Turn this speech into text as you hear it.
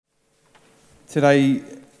Today,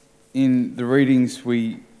 in the readings,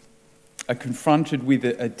 we are confronted with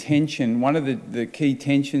a tension, one of the key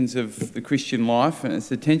tensions of the Christian life, and it's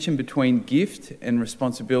the tension between gift and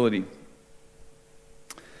responsibility.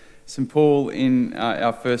 St. Paul, in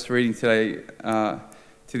our first reading today to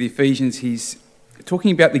the Ephesians, he's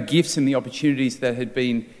talking about the gifts and the opportunities that had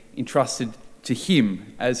been entrusted to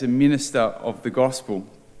him as a minister of the gospel.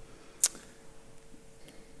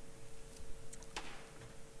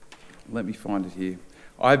 Let me find it here.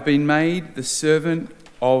 I've been made the servant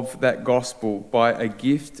of that gospel by a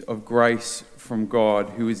gift of grace from God,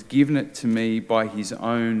 who has given it to me by his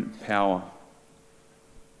own power.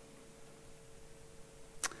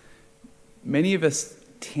 Many of us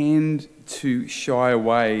tend to shy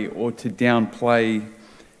away or to downplay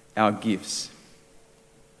our gifts.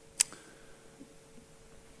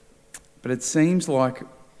 But it seems like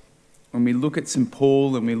when we look at St.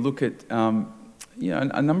 Paul and we look at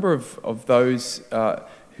a number of those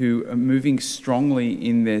who are moving strongly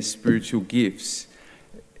in their spiritual gifts,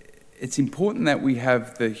 it's important that we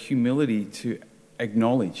have the humility to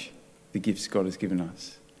acknowledge the gifts God has given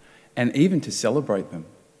us and even to celebrate them.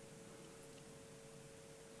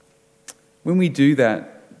 When we do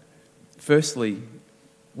that, firstly,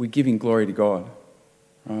 we're giving glory to God.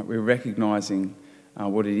 Right? We're recognising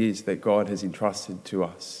what it is that God has entrusted to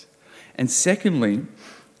us. And secondly,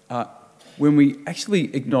 when we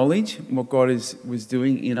actually acknowledge what God was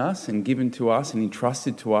doing in us and given to us and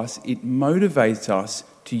entrusted to us, it motivates us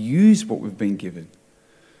to use what we've been given,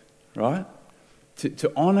 right?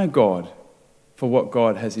 To honour God for what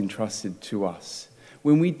God has entrusted to us.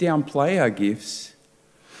 When we downplay our gifts,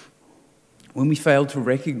 when we fail to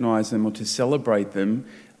recognise them or to celebrate them,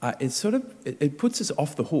 it puts us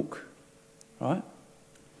off the hook, right?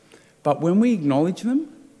 But when we acknowledge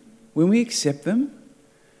them, when we accept them,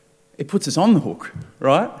 it puts us on the hook,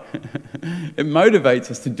 right? It motivates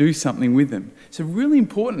us to do something with them. So really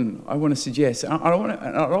important, I want to suggest. I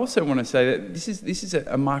also want to say that this is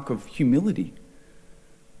a mark of humility,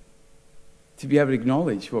 to be able to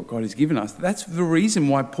acknowledge what God has given us. That's the reason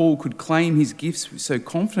why Paul could claim his gifts so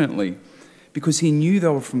confidently, because he knew they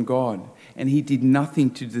were from God and he did nothing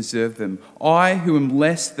to deserve them. I, who am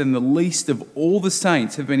less than the least of all the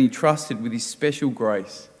saints, have been entrusted with his special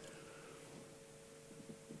grace.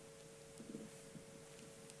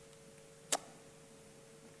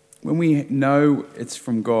 When we know it's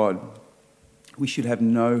from God, we should have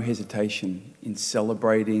no hesitation in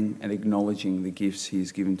celebrating and acknowledging the gifts he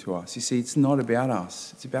has given to us. You see, it's not about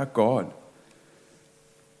us, it's about God.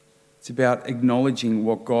 It's about acknowledging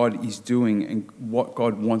what God is doing and what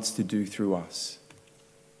God wants to do through us.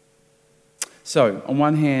 So, on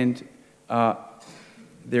one hand,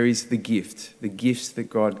 there is the gifts that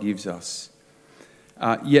God gives us.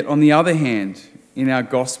 Yet on the other hand, in our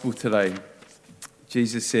gospel today,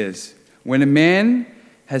 Jesus says, when a man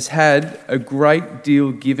has had a great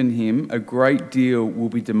deal given him, a great deal will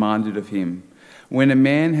be demanded of him. When a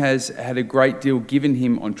man has had a great deal given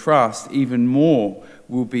him on trust, even more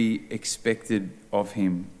will be expected of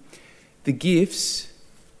him. The gifts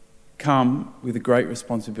come with a great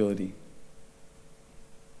responsibility.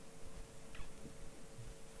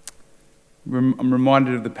 I'm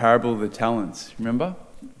reminded of the parable of the talents. Remember?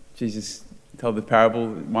 Jesus told the parable.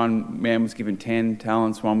 One man was given 10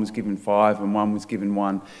 talents, one was given 5, and one was given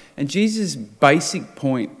 1. And Jesus' basic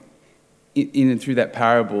point in and through that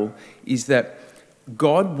parable is that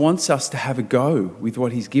God wants us to have a go with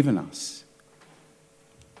what he's given us.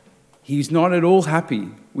 He's not at all happy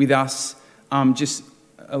with us just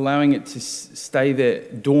allowing it to stay there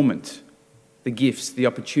dormant, the gifts, the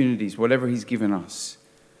opportunities, whatever he's given us.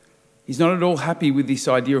 He's not at all happy with this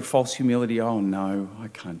idea of false humility. Oh no, I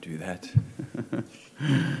can't do that.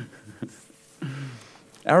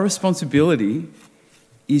 Our responsibility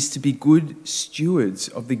is to be good stewards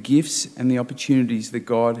of the gifts and the opportunities that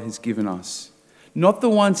God has given us. Not the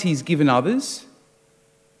ones he's given others,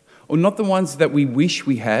 or not the ones that we wish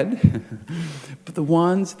we had, but the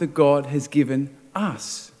ones that God has given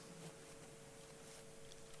us.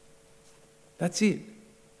 That's it.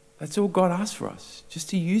 That's all God asks for us, just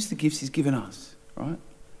to use the gifts he's given us, right?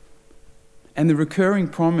 And the recurring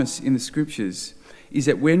promise in the scriptures is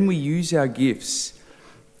that when we use our gifts,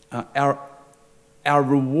 our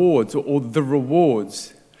rewards or the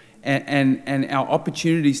rewards and our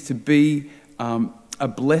opportunities to be a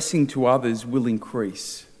blessing to others will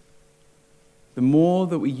increase. The more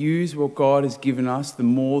that we use what God has given us, the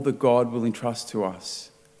more that God will entrust to us.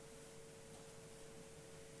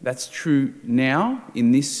 That's true now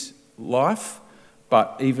in this life,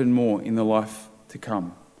 but even more in the life to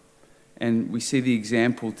come. And we see the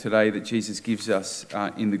example today that Jesus gives us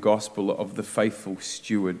in the gospel of the faithful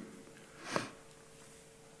steward.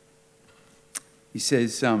 He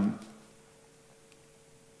says,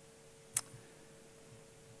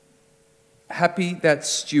 happy that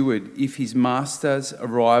steward if his master's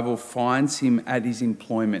arrival finds him at his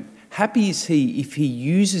employment. Happy is he if he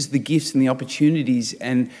uses the gifts and the opportunities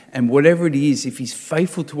and whatever it is, if he's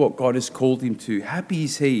faithful to what God has called him to. Happy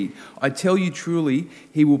is he. I tell you truly,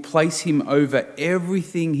 he will place him over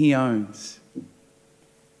everything he owns.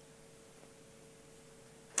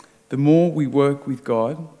 The more we work with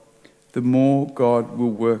God, the more God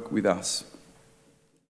will work with us.